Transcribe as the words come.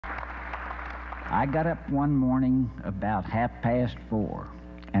I got up one morning about 4:30,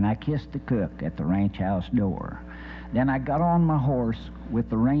 and I kissed the cook at the ranch house door. Then I got on my horse with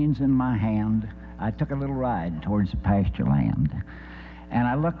the reins in my hand. I took a little ride towards the pasture land. And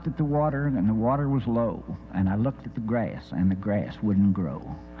I looked at the water, and the water was low. And I looked at the grass, and the grass wouldn't grow.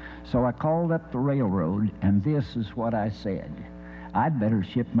 So I called up the railroad, and this is what I said: I'd better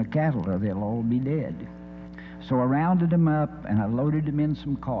ship my cattle or they'll all be dead. So I rounded them up, and I loaded them in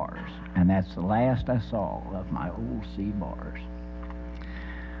some cars, and that's the last I saw of my old C-bars.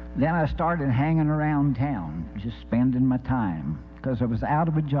 Then I started hanging around town, just spending my time, because I was out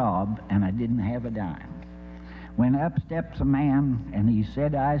of a job and I didn't have a dime. When up steps a man, and he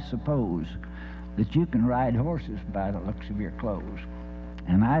said, I suppose that you can ride horses by the looks of your clothes.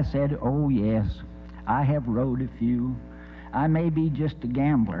 And I said, oh yes, I have rode a few. I may be just a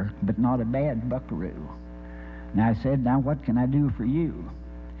gambler, but not a bad buckaroo. And I said, now what can I do for you?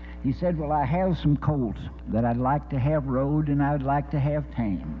 He said, well, I have some colts that I'd like to have rode and I'd like to have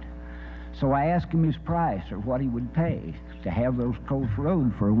tamed. So I asked him his price, or what he would pay to have those colts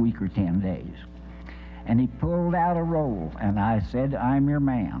rode for a week or 10 days. And he pulled out a roll, and I said, I'm your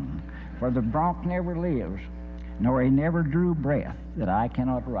man, for the bronc never lives, nor he never drew breath that I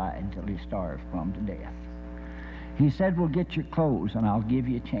cannot ride till he starves from to death. He said, well, get your clothes and I'll give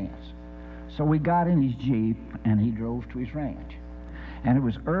you a chance. So we got in his Jeep, and he drove to his ranch. And it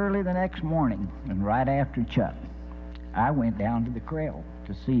was early the next morning, and right after Chuck, I went down to the corral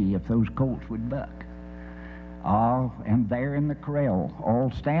to see if those colts would buck. Oh, and there in the corral,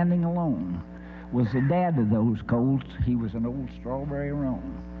 all standing alone, was the dad of those colts. He was an old strawberry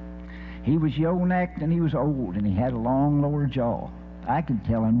roan. He was yo-necked, and he was old, and he had a long lower jaw. I could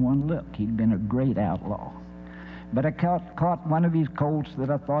tell in one look he'd been a great outlaw. But I caught one of his colts that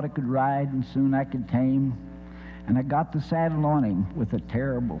I thought I could ride, and soon I could tame. And I got the saddle on him with a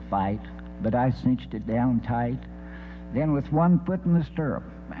terrible fight, but I cinched it down tight. Then with one foot in the stirrup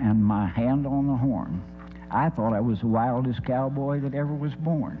and my hand on the horn, I thought I was the wildest cowboy that ever was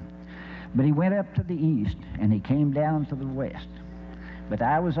born. But he went up to the east, and he came down to the west. But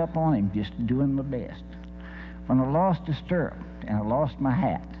I was up on him just doing my best. When I lost a stirrup and I lost my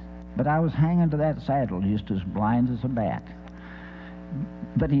hat, but I was hanging to that saddle just as blind as a bat.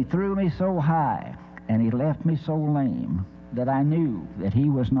 But he threw me so high, and he left me so lame, that I knew that he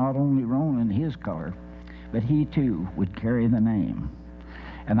was not only roaning his color, but he too would carry the name.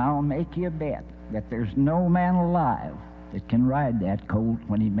 And I'll make you a bet that there's no man alive that can ride that colt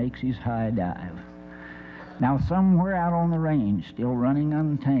when he makes his high dive. Now somewhere out on the range, still running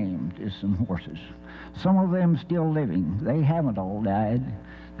untamed, is some horses. Some of them still living. They haven't all died,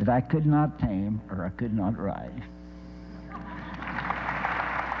 that I could not tame or I could not ride.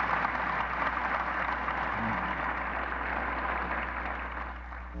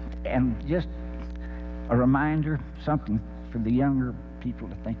 And just a reminder, something for the younger people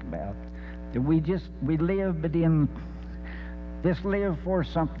to think about, that we live, but just live for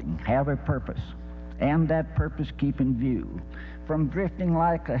something, have a purpose, and that purpose keep in view. From drifting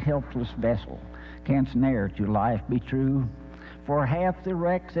like a helpless vessel, canst ne'er to life be true. For half the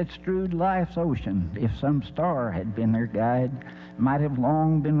wrecks that strewed life's ocean, if some star had been their guide, might have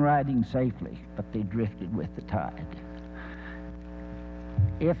long been riding safely, but they drifted with the tide.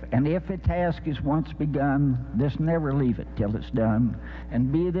 If a task is once begun, this never leave it till it's done,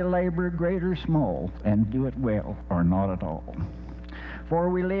 and be the labor great or small, and do it well or not at all. For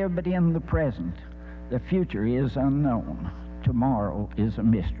we live but in the present, the future is unknown, tomorrow is a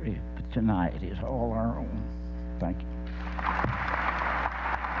mystery, but tonight is all our own. Thank you.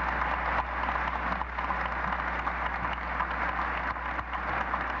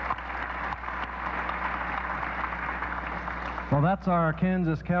 Well, that's our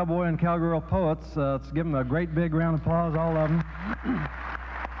Kansas cowboy and cowgirl poets. Let's give them a great big round of applause, all of them.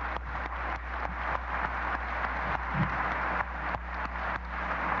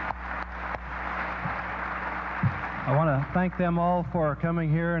 I want to thank them all for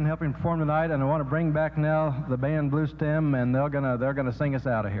coming here and helping perform tonight, and I want to bring back now the band Bluestem, and they're gonna sing us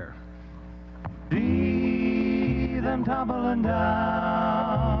out of here. See them tumbling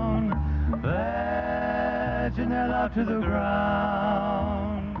down, pledging their love to the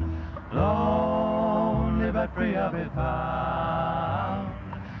ground, lonely but free of it found,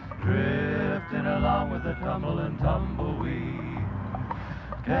 drifting along with the tumbling tumbleweed.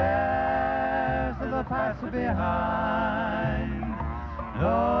 Cares of the past are behind,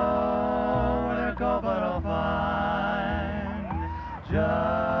 nowhere to go but I'll find,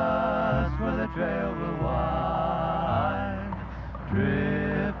 just where the trail will wind,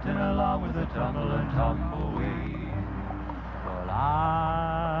 drifting along with the tumbling tumbleweed. Well,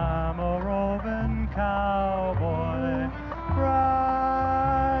 I'm a roving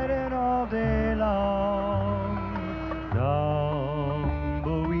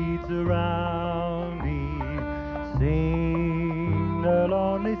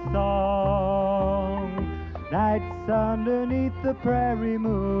lonely song. Nights underneath the prairie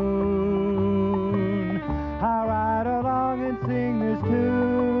moon, I ride along and sing this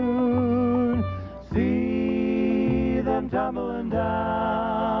tune. See them tumbling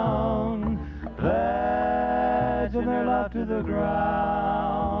down, pledging their love to the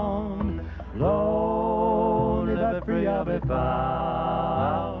ground. Lonely but free I'll be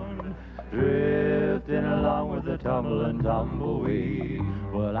found, drifting along with the tumbling tumbleweed.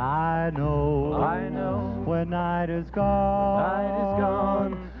 Well, I know, when night is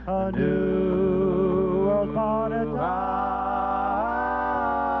gone, a new world's born at dawn.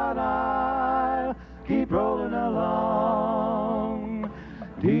 I'll keep rolling along,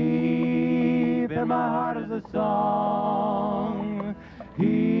 deep in my heart is a song.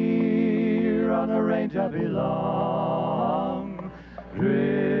 Here on the range I belong,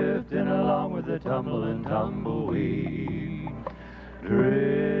 drifting along with the tumbling tumbleweed,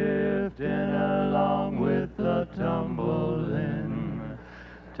 drifting along with the tumbling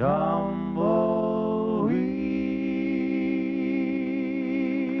tumbleweed.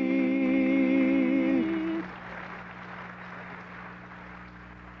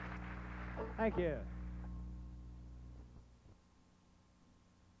 Thank you.